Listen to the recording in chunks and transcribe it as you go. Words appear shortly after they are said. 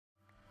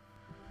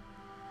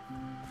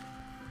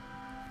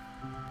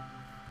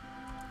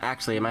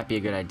Actually, it might be a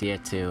good idea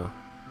to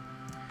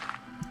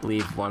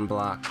leave one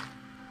block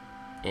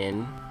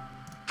in,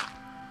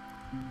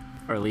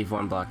 or leave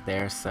one block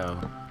there, so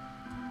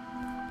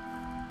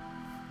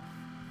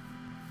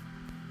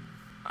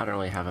I don't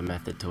really have a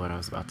method to what I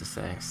was about to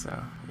say,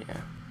 so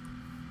yeah.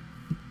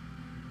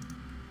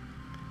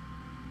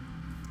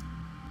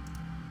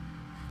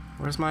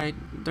 Where's my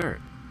dirt?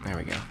 There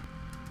we go.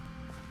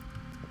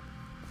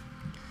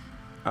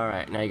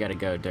 Alright, now you gotta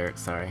go, dirt,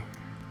 sorry.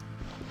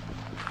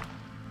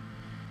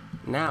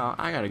 Now,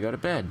 I gotta go to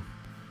bed.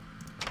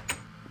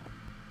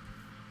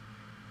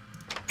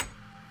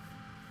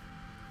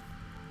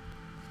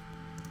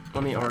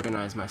 Let me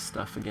organize my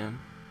stuff again.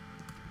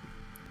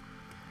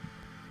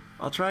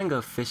 I'll try and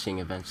go fishing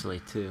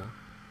eventually, too.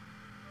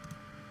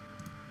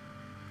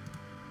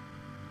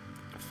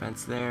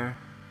 Fence there.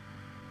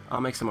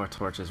 I'll make some more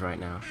torches right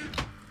now.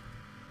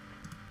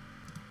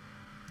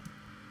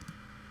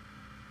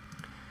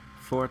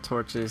 4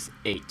 torches,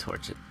 8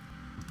 torches.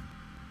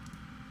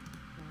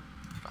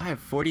 I have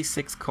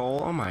 46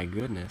 coal, oh my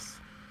goodness.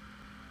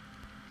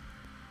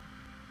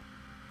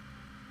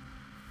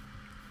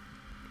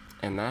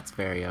 And that's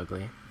very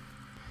ugly.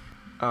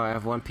 Oh, I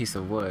have 1 piece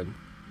of wood.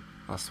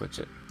 I'll switch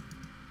it.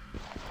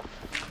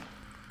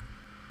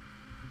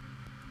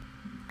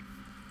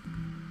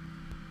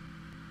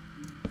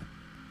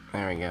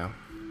 There we go.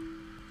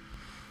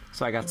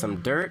 So I got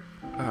some dirt.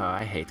 Oh,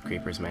 I hate the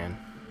creepers, man.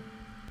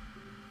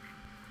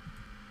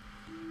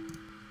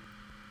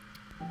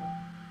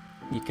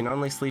 You can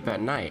only sleep at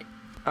night.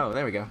 Oh,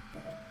 there we go.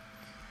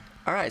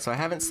 Alright, so I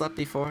haven't slept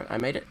before. I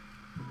made it.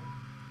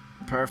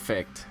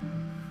 Perfect.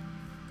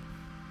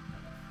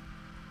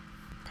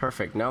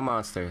 Perfect, no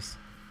monsters.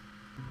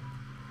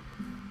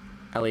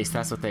 At least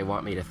that's what they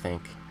want me to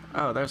think.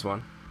 Oh, there's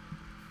one.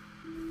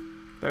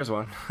 There's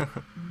one.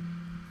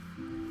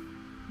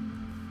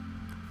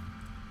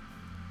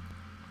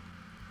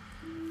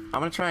 I'm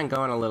gonna try and go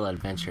on a little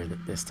adventure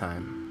this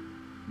time.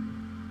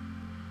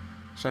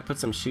 Should I put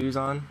some shoes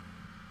on?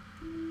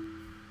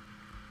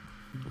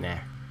 Nah.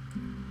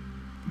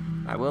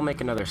 I will make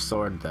another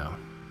sword, though.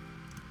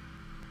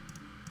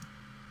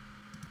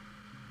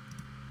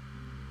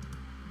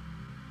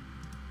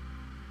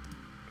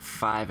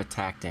 Five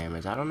attack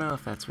damage. I don't know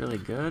if that's really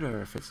good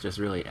or if it's just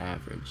really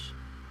average.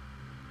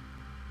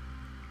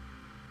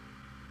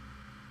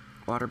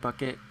 Water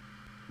bucket,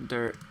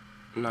 dirt.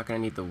 I'm not gonna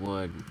need the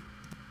wood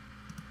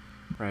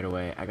right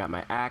away. I got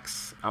my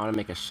axe. I want to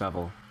make a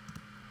shovel.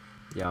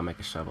 Yeah, I'll make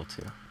a shovel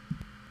too.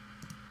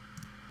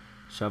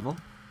 Shovel.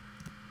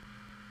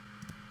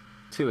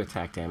 2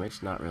 attack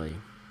damage. Not really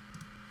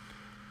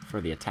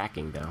for the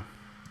attacking though.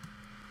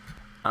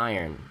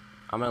 Iron.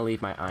 I'm gonna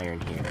leave my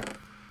iron here.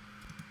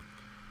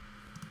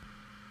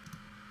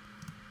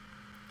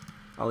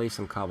 I'll leave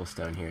some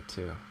cobblestone here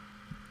too.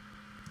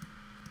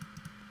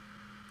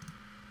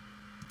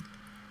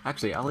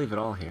 Actually, I'll leave it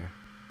all here.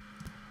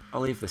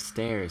 I'll leave the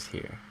stairs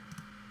here.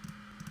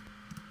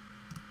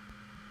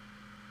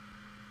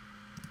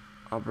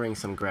 I'll bring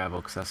some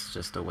gravel because that's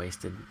just a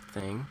wasted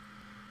thing.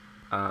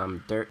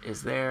 Dirt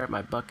is there.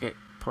 My bucket,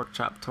 pork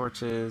chop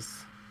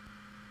torches.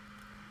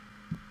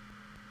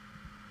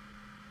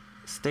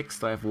 Sticks,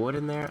 do I have wood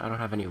in there? I don't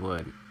have any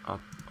wood.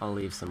 I'll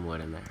leave some wood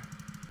in there.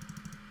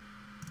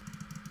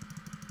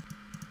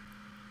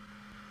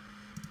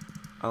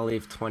 I'll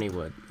leave 20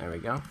 wood. There we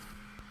go.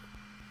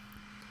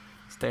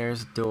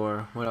 Stairs,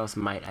 door. What else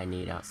might I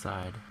need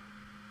outside?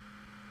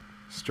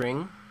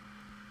 String?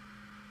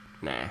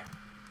 Nah.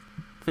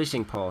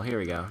 Fishing pole. Here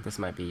we go. This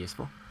might be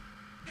useful.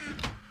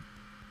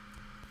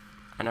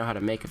 I know how to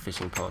make a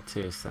fishing pole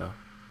too, so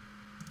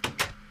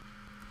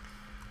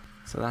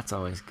that's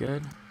always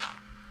good.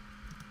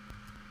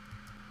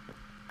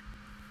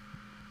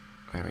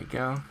 There we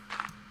go.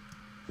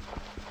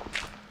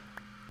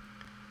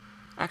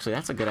 Actually,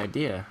 that's a good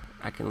idea.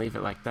 I can leave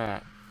it like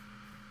that.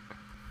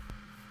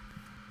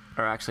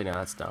 Or actually, no,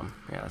 that's dumb.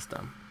 Yeah, that's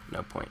dumb.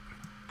 No point.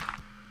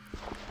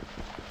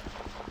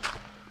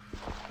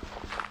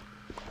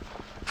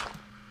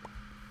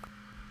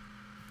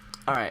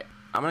 Alright,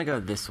 I'm gonna go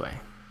this way.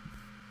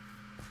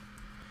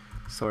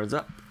 Swords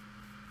up.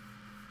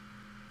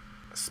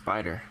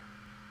 Spider.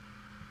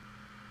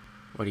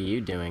 What are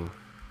you doing?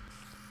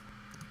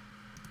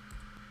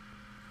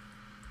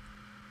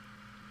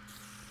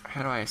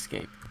 How do I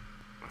escape?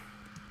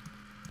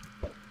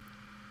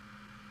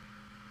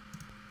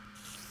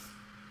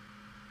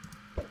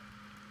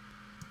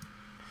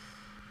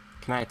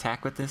 Can I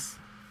attack with this?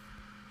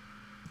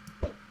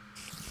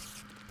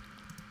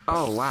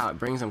 Oh wow, it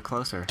brings them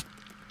closer.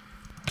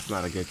 That's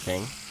not a good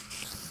thing.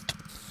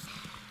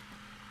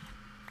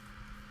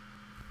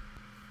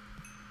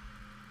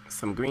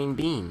 Some green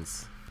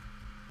beans.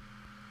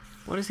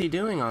 What is he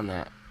doing on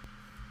that?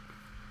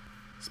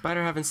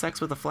 Spider having sex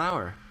with a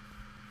flower.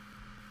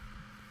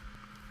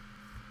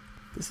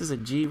 This is a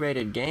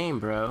G-rated game,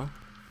 bro.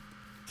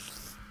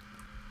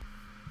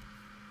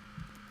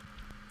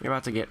 You're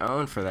about to get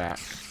owned for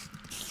that.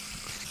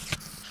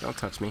 Don't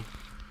touch me.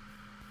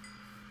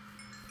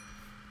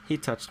 He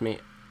touched me.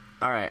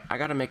 Alright, I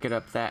gotta make it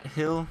up that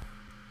hill.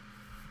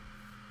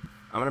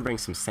 I'm gonna bring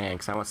some sand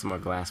because I want some more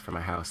glass for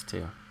my house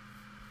too.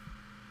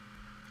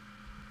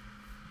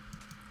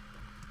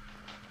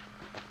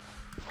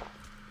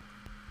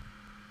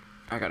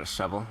 I got a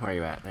shovel. Where are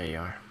you at? There you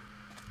are.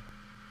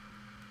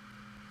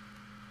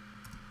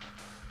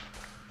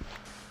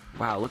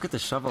 Wow, look at the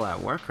shovel at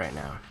work right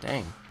now.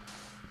 Dang.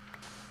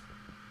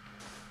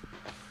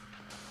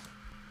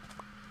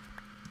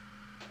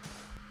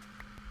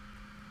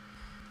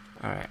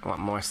 Alright, I want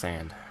more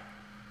sand.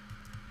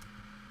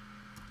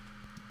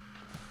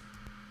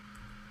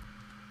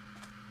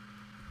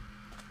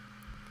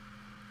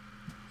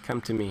 Come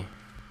to me.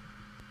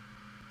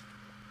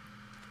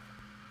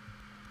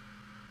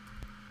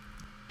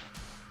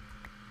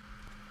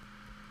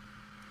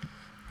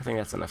 I think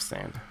that's enough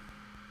sand.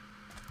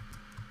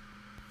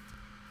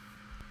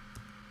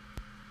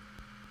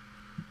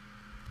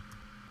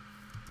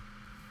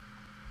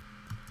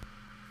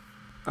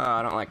 Oh,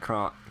 I don't like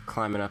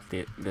climbing up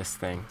this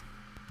thing.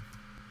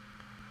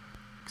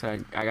 So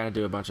I gotta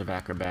do a bunch of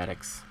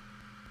acrobatics.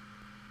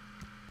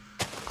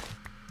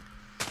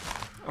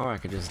 Or I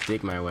could just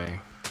dig my way.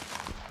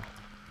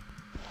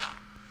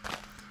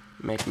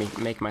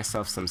 Make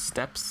myself some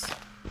steps.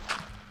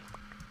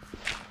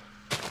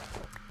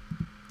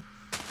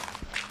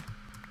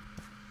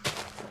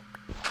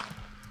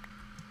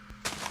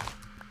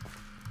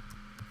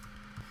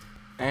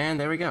 And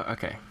there we go.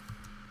 Okay.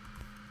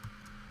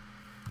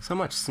 So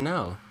much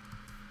snow.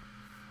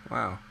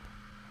 Wow.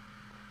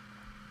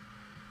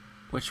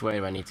 Which way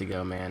do I need to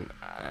go, man?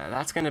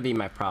 That's gonna be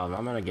my problem.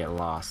 I'm gonna get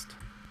lost.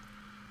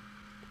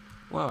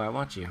 Whoa, I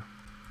want you.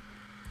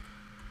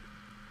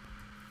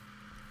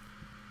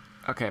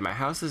 Okay, my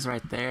house is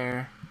right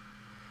there.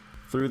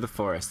 Through the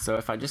forest. So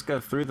if I just go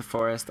through the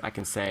forest, I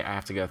can say I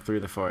have to go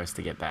through the forest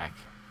to get back.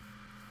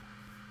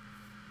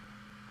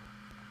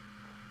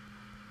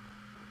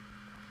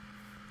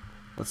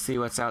 Let's see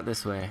what's out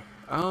this way.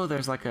 Oh,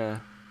 there's like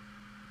a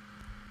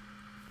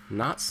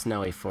not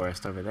snowy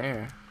forest over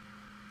there.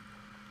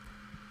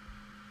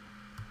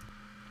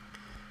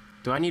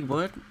 Do I need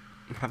wood?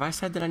 Have I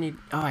said that I need...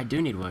 Oh, I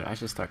do need wood. I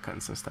should start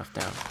cutting some stuff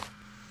down.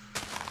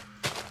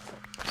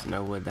 There's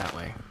no wood that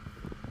way.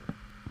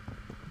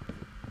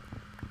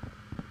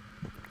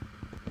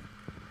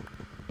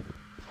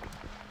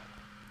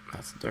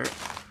 That's dirt.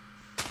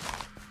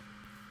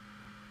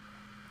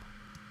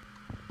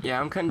 Yeah,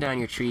 I'm cutting down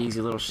your trees,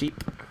 you little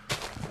sheep.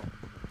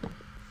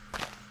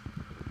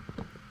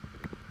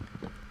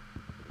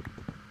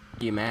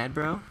 You mad,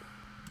 bro?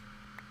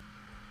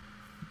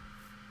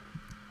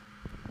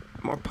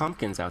 More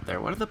pumpkins out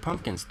there. What do the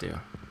pumpkins do?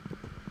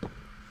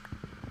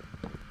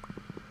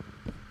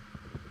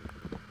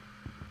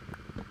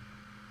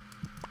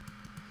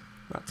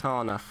 Not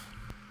tall enough.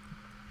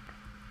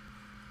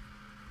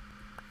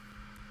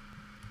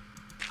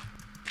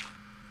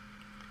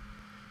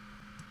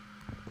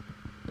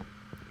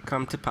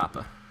 Come to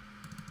Papa.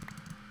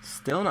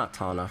 Still not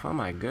tall enough. Oh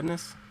my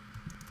goodness.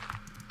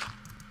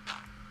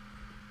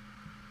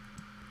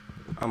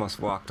 Almost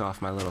walked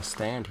off my little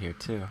stand here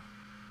too.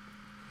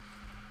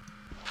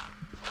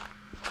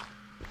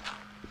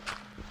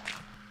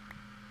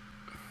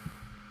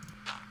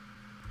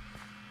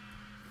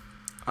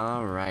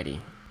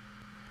 Alrighty.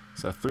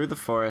 So through the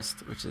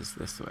forest, which is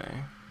this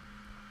way.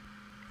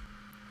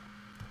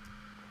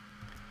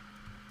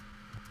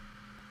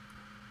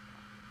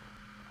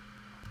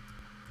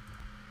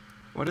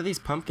 What do these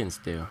pumpkins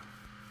do?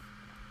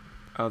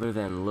 Other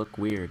than look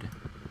weird.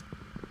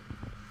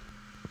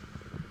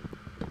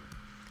 I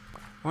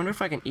wonder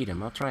if I can eat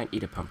them. I'll try and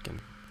eat a pumpkin.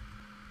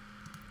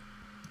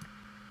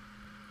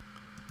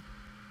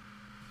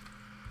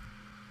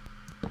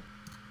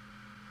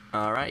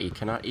 Alright, you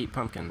cannot eat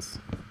pumpkins.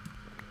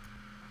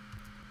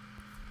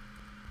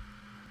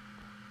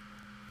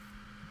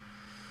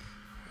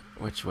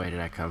 Which way did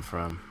I come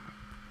from?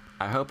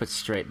 I hope it's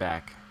straight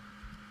back.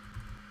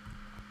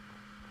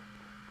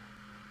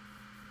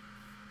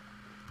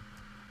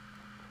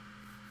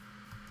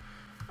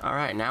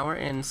 Alright, now we're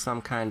in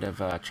some kind of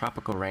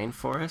tropical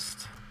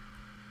rainforest.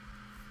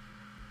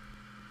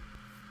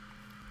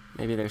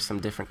 Maybe there's some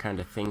different kind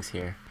of things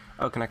here.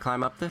 Oh, can I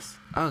climb up this?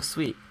 Oh,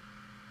 sweet.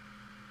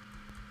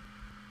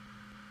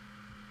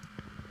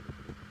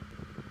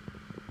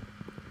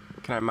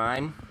 Can I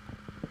mine?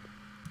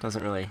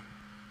 Doesn't really...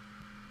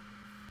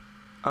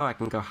 Oh, I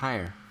can go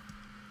higher.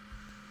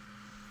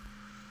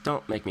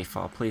 Don't make me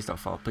fall. Please don't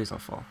fall. Please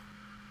don't fall.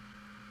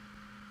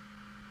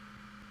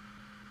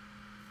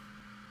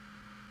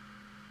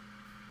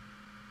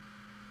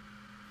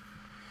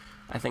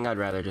 I think I'd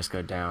rather just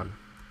go down.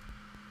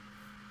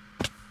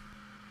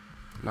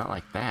 Not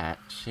like that.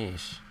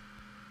 Sheesh.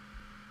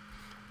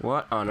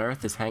 What on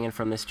earth is hanging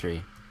from this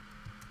tree?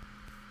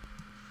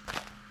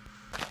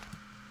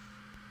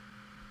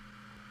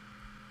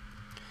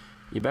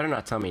 You better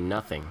not tell me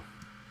nothing.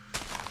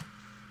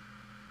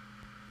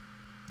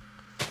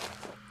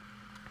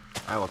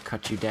 I will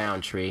cut you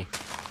down, tree.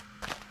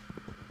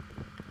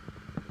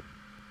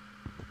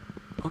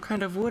 What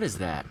kind of wood is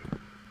that?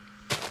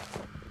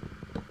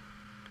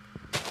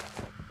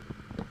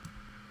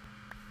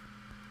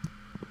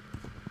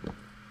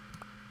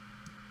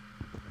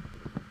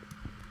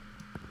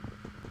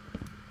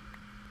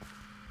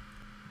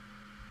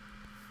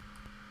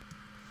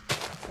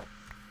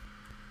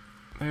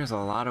 There's a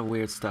lot of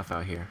weird stuff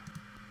out here.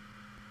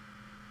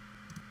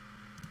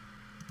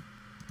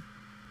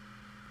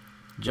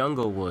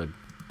 Jungle wood.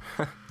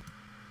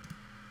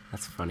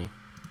 That's funny.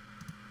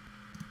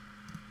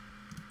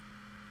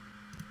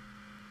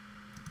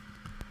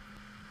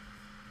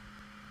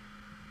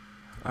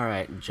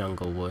 Alright,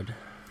 jungle wood.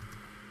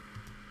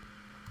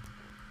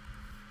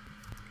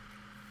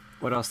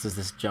 What else does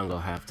this jungle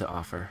have to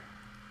offer?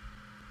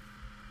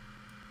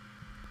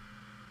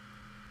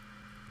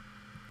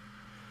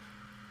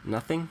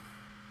 Nothing?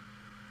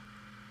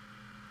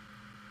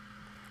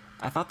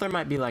 I thought there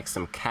might be like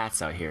some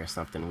cats out here or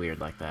something weird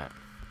like that.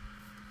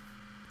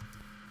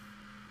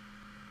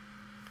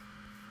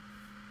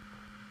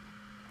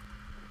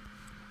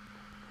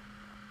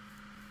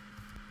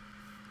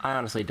 I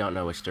honestly don't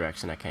know which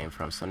direction I came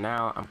from, so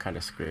now I'm kind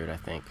of screwed, I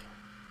think.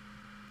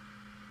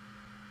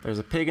 There's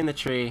a pig in the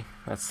tree.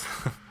 That's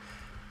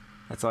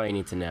that's all you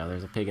need to know.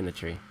 There's a pig in the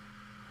tree.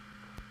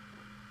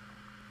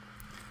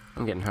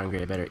 I'm getting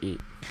hungry. I better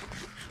eat.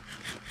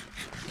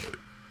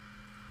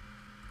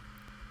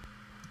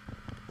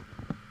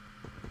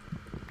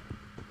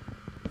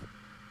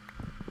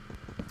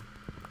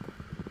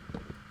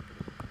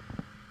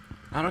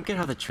 I don't get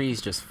how the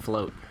trees just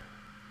float.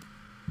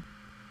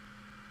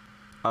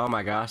 Oh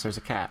my gosh, there's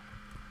a cat.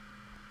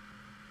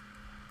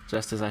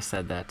 Just as I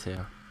said that too.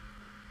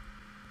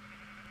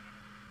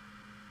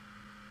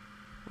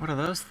 What are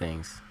those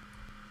things?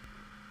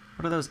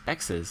 What are those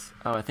X's?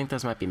 Oh, I think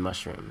those might be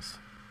mushrooms.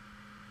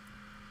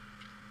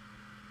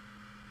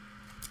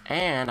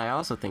 And I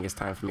also think it's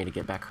time for me to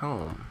get back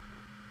home.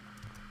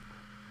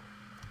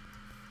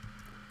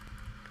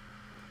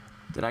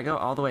 Did I go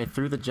all the way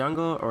through the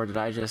jungle, or did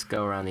I just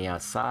go around the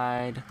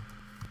outside?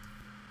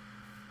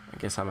 I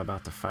guess I'm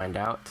about to find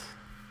out.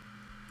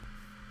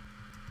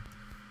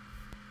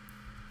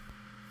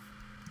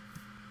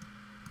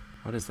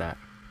 What is that?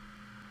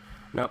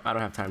 Nope, I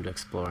don't have time to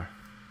explore.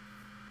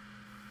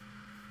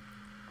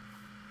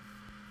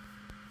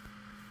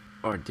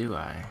 Or do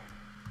I?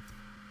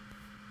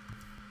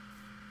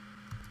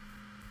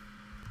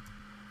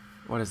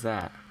 What is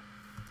that?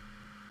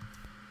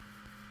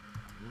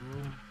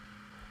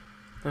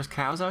 There's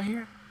cows out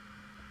here?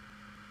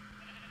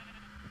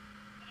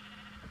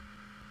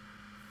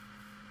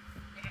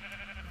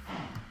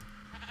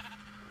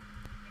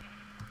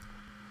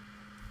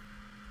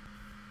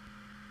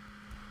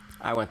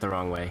 I went the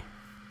wrong way.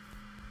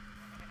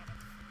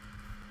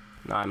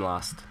 No, I'm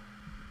lost.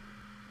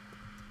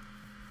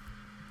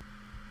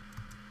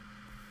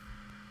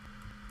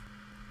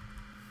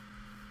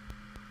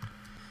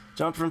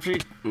 Jump from tree?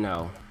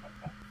 No.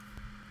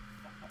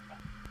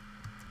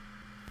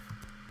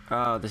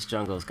 Oh, this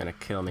jungle is gonna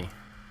kill me.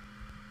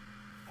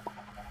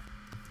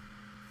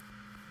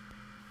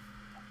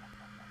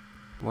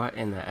 What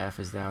in the F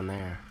is down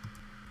there?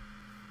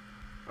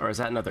 Or is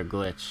that another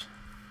glitch?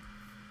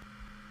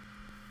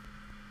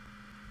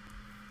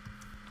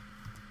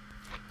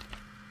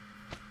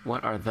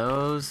 What are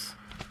those?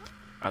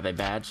 Are they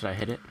bad? Should I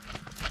hit it?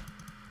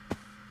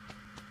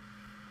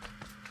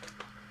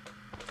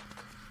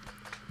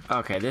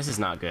 Okay, this is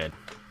not good.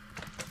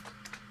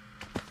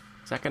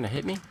 Is that gonna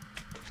hit me?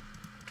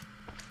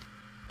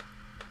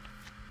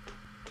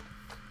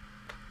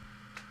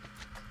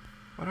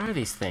 What are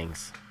these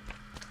things?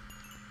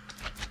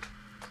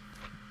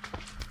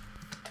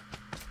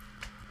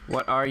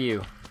 What are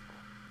you?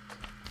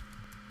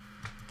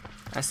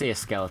 I see a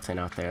skeleton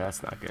out there.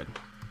 That's not good.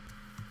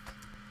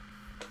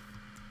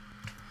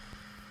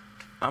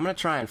 I'm gonna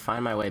try and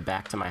find my way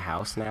back to my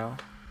house now.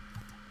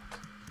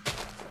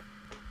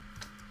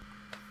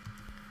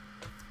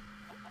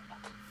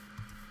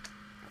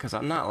 Because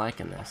I'm not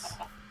liking this.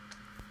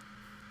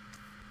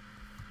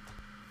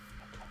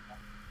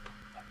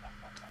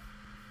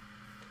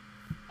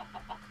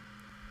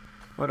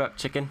 What up,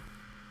 chicken?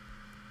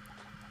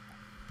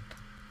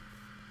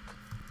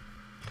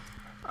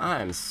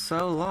 I'm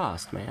so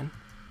lost, man.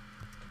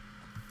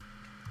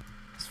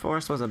 This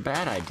forest was a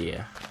bad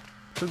idea.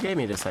 Who gave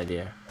me this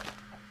idea?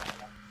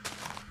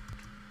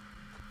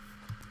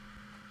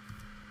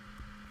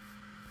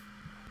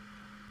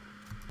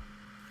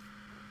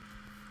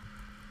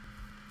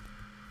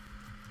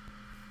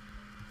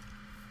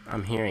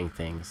 I'm hearing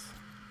things.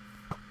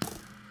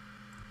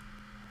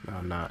 No,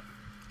 I'm not.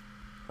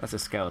 That's a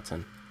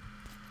skeleton.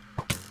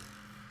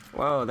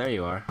 Whoa, there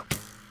you are.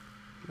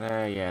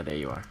 Yeah, there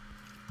you are.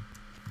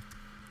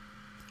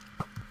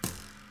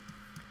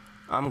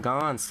 I'm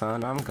gone,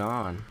 son. I'm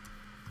gone.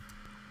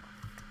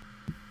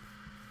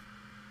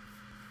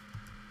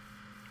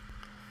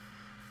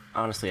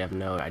 Honestly, I have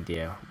no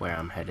idea where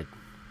I'm headed.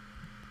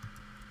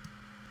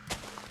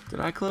 Did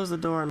I close the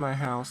door in my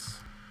house?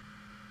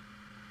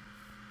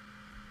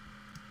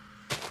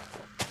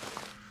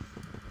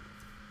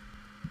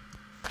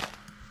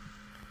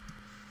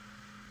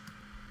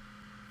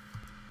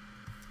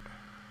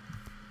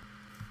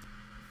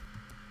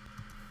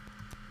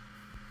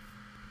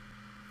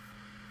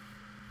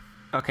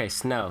 Okay,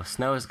 snow.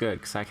 Snow is good,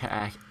 because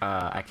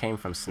I came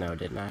from snow,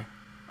 didn't I?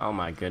 Oh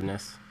my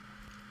goodness.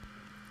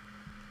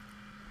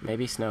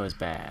 Maybe snow is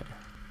bad.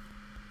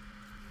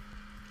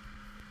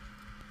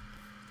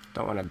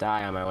 Don't want to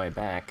die on my way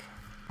back.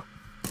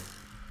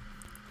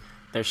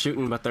 They're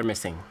shooting, but they're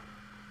missing.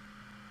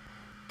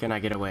 Can I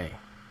get away?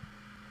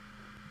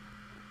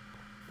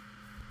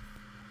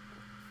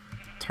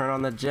 Turn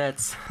on the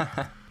jets.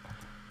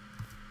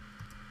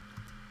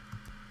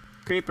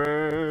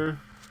 Creeper!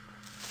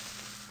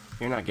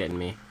 You're not getting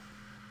me.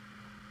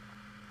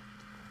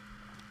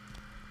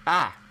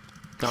 Ah!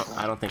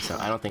 I don't think so.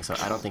 I don't think so.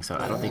 I don't think so.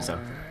 I don't think so.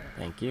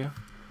 Thank you.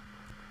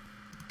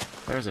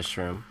 There's a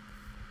shroom.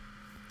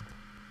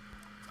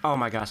 Oh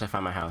my gosh, I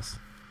found my house.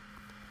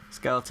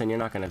 Skeleton, you're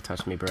not gonna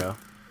touch me, bro.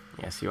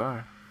 Yes, you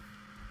are.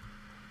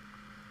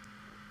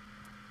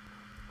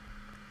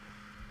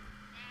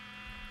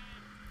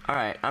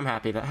 Alright, I'm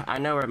happy that I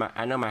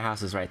know my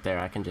house is right there.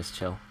 I can just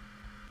chill.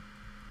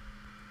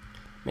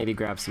 Maybe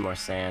grab some more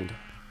sand.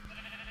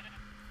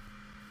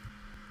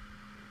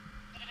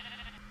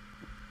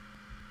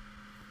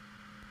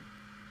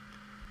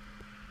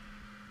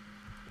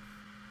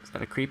 Is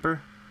that a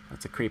creeper?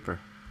 That's a creeper.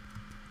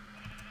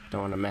 Don't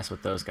want to mess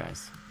with those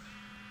guys.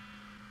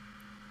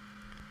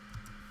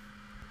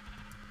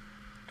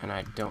 And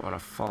I don't want to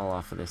fall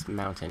off of this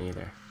mountain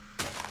either.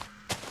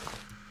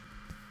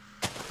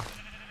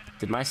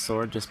 Did my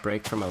sword just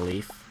break from a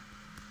leaf?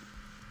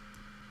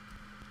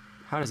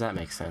 How does that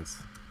make sense?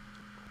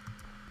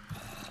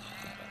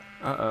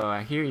 Uh-oh,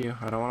 I hear you.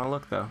 I don't want to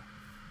look, though.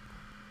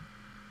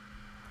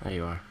 There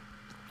you are.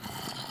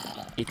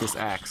 Eat this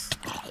axe.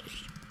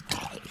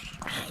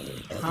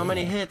 How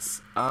many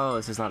hits? Oh,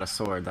 this is not a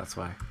sword, that's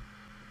why.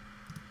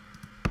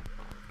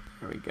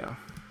 There we go.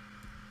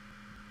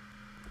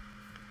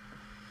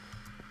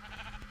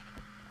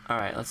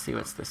 Alright, let's see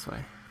what's this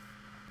way.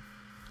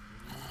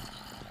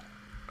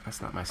 That's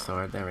not my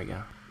sword. There we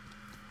go.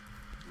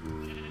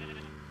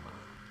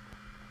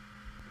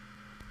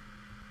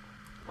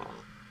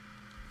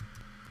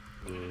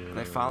 Are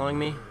they following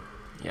me?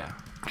 Yeah.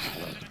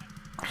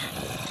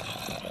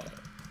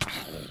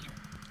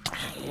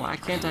 Why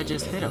can't I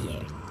just hit them?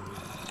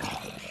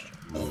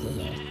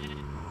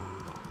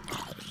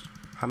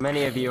 How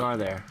many of you are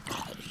there?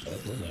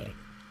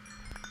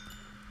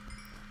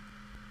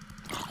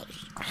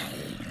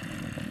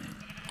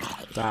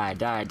 Die,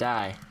 die,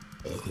 die.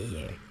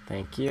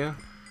 Thank you.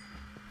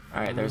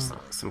 Alright, there's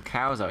some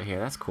cows out here.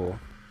 That's cool.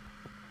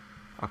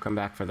 I'll come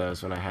back for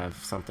those when I have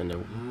something to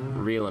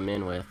reel them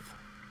in with.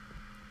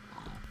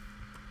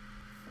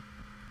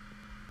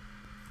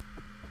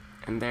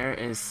 And there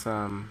is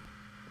some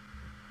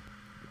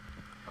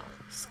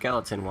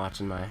skeleton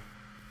watching that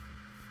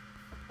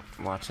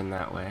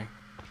way.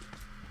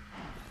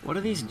 What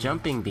are these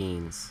jumping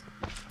beans?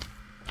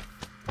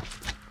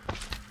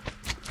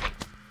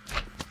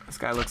 This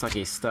guy looks like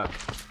he's stuck.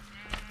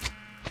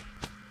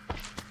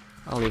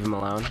 I'll leave him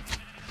alone.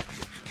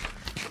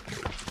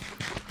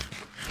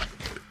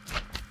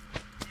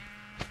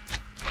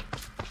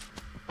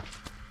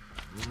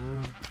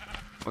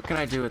 What can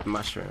I do with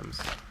mushrooms?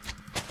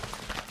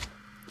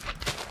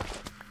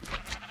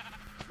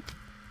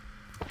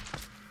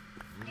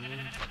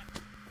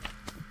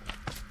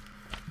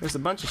 There's a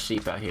bunch of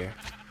sheep out here.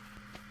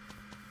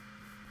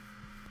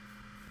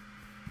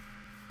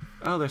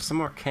 Oh, there's some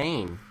more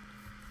cane.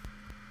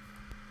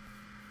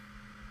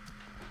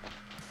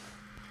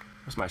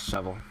 Where's my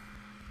shovel?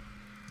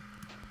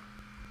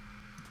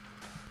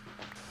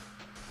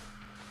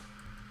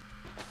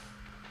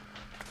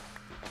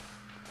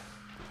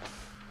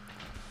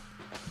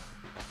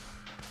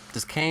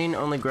 Does cane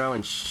only grow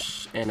in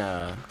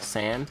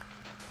sand?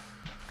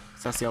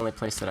 'Cause that's the only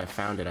place that I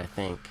found it, I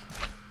think.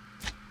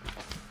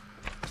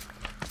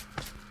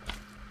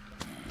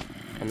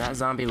 And that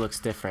zombie looks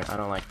different. I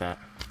don't like that.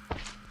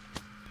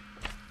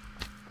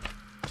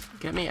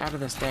 Get me out of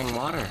this dang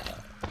water.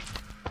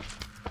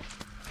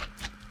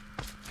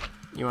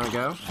 You wanna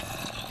go?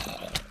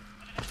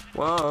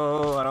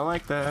 Whoa, I don't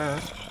like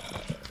that.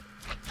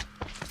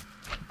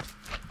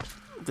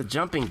 The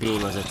jumping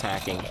bean was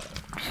attacking.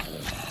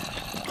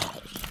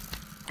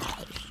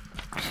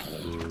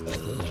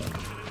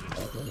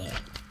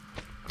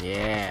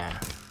 Yeah.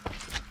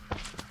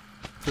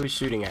 Who's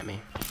shooting at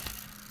me?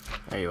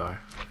 There you are.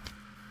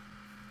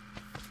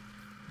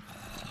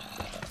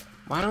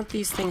 Why don't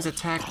these things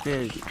attack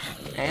the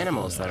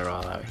animals that are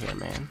all out here,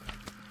 man?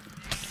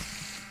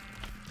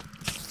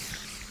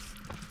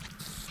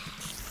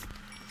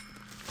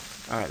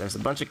 Alright, there's a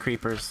bunch of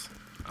creepers.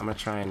 I'm gonna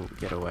try and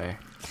get away.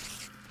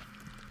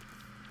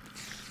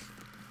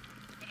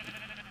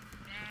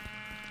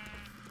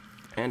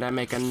 And I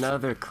make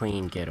another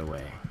clean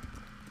getaway.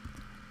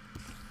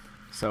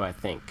 So I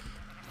think.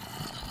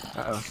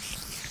 Uh-oh.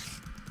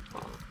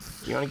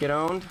 You wanna get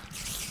owned?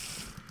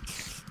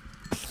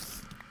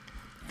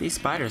 These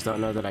spiders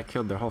don't know that I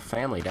killed their whole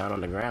family down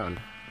on the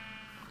ground.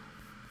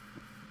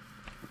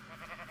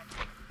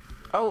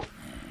 Oh!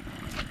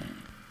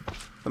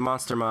 The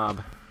monster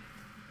mob.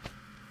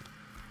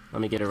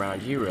 Let me get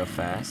around you real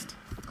fast.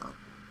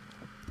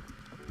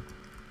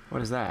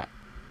 What is that?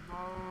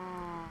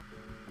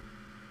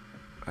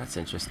 That's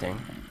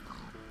interesting.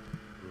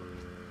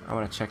 I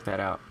want to check that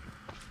out.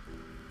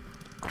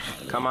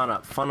 Come on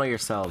up. Funnel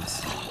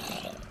yourselves.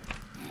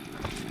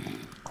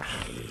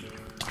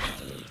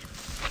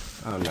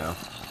 Oh no.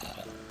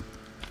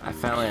 I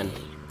fell in.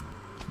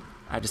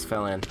 I just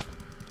fell in.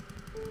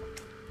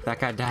 That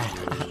guy died.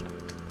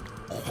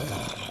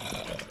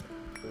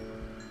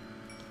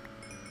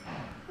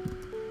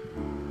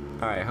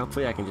 Alright,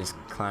 hopefully I can just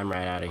climb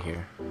right out of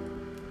here.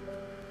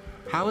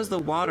 How is the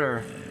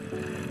water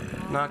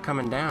not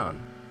coming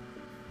down?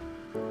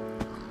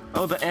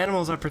 Oh, the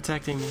animals are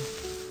protecting me.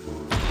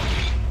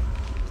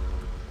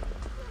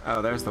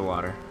 Oh, there's the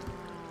water.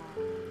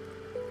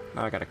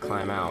 Now I gotta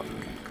climb out.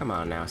 Come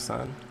on now,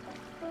 son.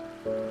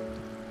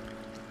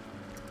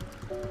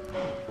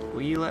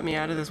 Will you let me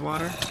out of this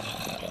water?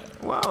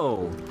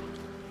 Whoa!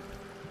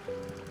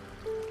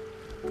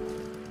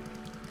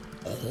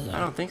 I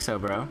don't think so,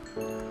 bro.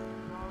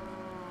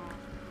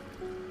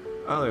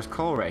 Oh, there's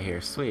coal right here.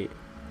 Sweet.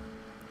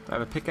 Do I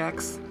have a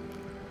pickaxe?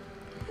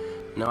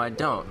 No, I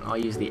don't. I'll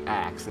use the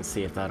axe and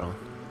see if that'll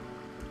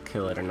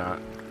kill it or not.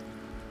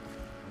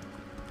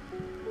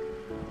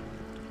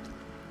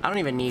 I don't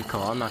even need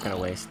coal. I'm not gonna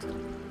waste.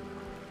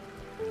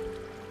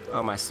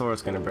 Oh, my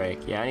sword's gonna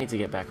break. Yeah, I need to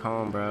get back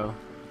home, bro.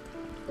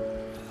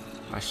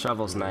 My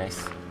shovel's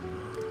nice.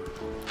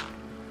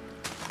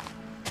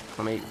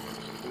 Let me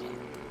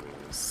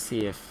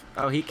see if...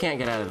 Oh, he can't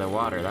get out of the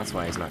water. That's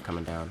why he's not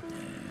coming down.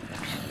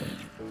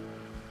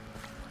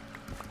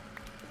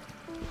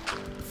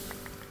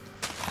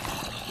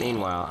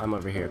 Meanwhile, I'm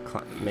over here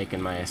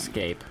making my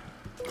escape.